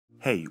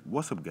Hey,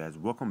 what's up guys?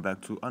 Welcome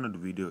back to another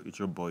video. It's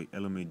your boy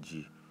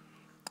ElementG.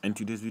 In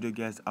today's video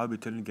guys, I'll be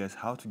telling you guys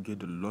how to get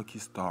the lucky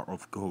star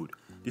of gold.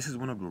 This is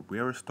one of the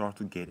rarest stars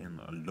to get and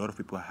a lot of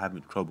people are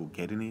having trouble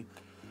getting it.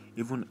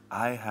 Even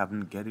I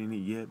haven't gotten it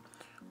yet,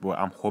 but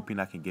I'm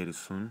hoping I can get it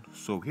soon.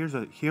 So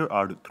here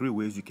are the 3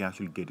 ways you can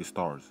actually get the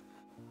stars.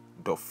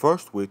 The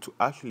first way to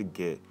actually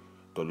get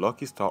the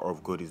lucky star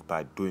of gold is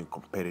by doing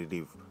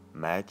competitive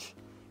match.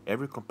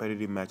 Every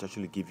competitive match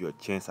actually gives you a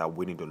chance at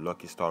winning the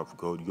lucky star of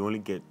gold. You only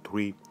get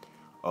 3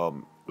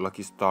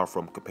 lucky star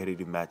from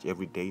competitive match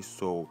every day,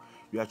 so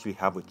you actually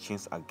have a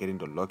chance at getting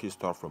the lucky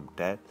star from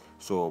that.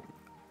 So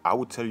I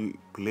would tell you,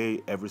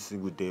 play every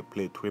single day,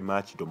 play 3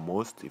 match the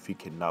most if you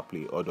cannot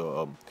play other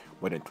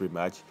more than 3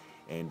 match,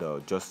 and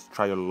just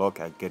try your luck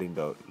at getting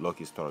the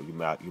lucky star. You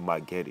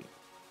might get it.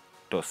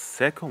 The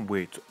second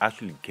way to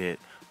actually get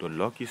the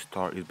lucky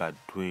star is by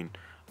doing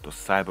the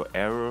cyber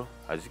error.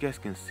 As you guys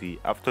can see,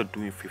 after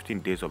doing 15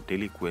 days of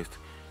daily quest,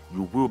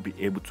 you will be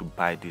able to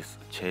buy this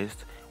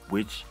chest,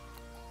 which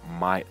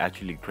might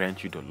actually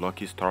grant you the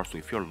lucky star. So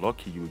if you're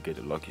lucky, you will get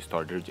the lucky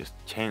star. There's just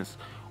chance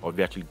of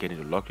you actually getting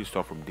the lucky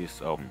star from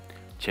this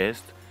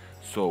chest.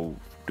 So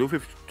do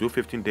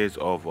 15 days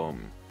of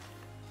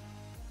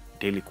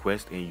daily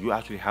quest and you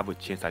actually have a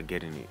chance at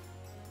getting it.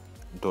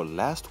 The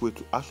last way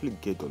to actually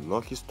get the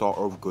lucky star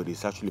of gold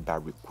is actually by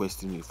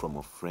requesting it from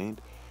a friend.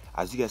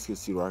 As you guys can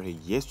see right here,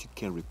 yes, you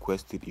can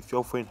request it. If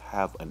your friend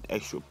have an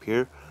extra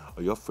pair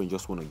or your friend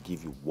just want to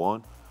give you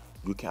one,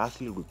 you can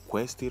actually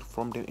request it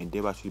from them and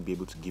they'll actually be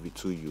able to give it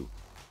to you.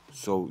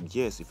 So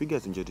yes, if you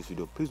guys enjoyed this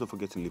video, please don't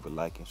forget to leave a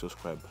like and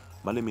subscribe.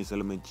 My name is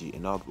ElementG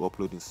and I'll be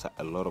uploading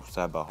a lot of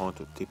cyber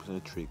hunter tips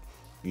and tricks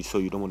so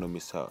you don't want to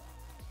miss out.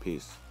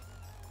 Peace.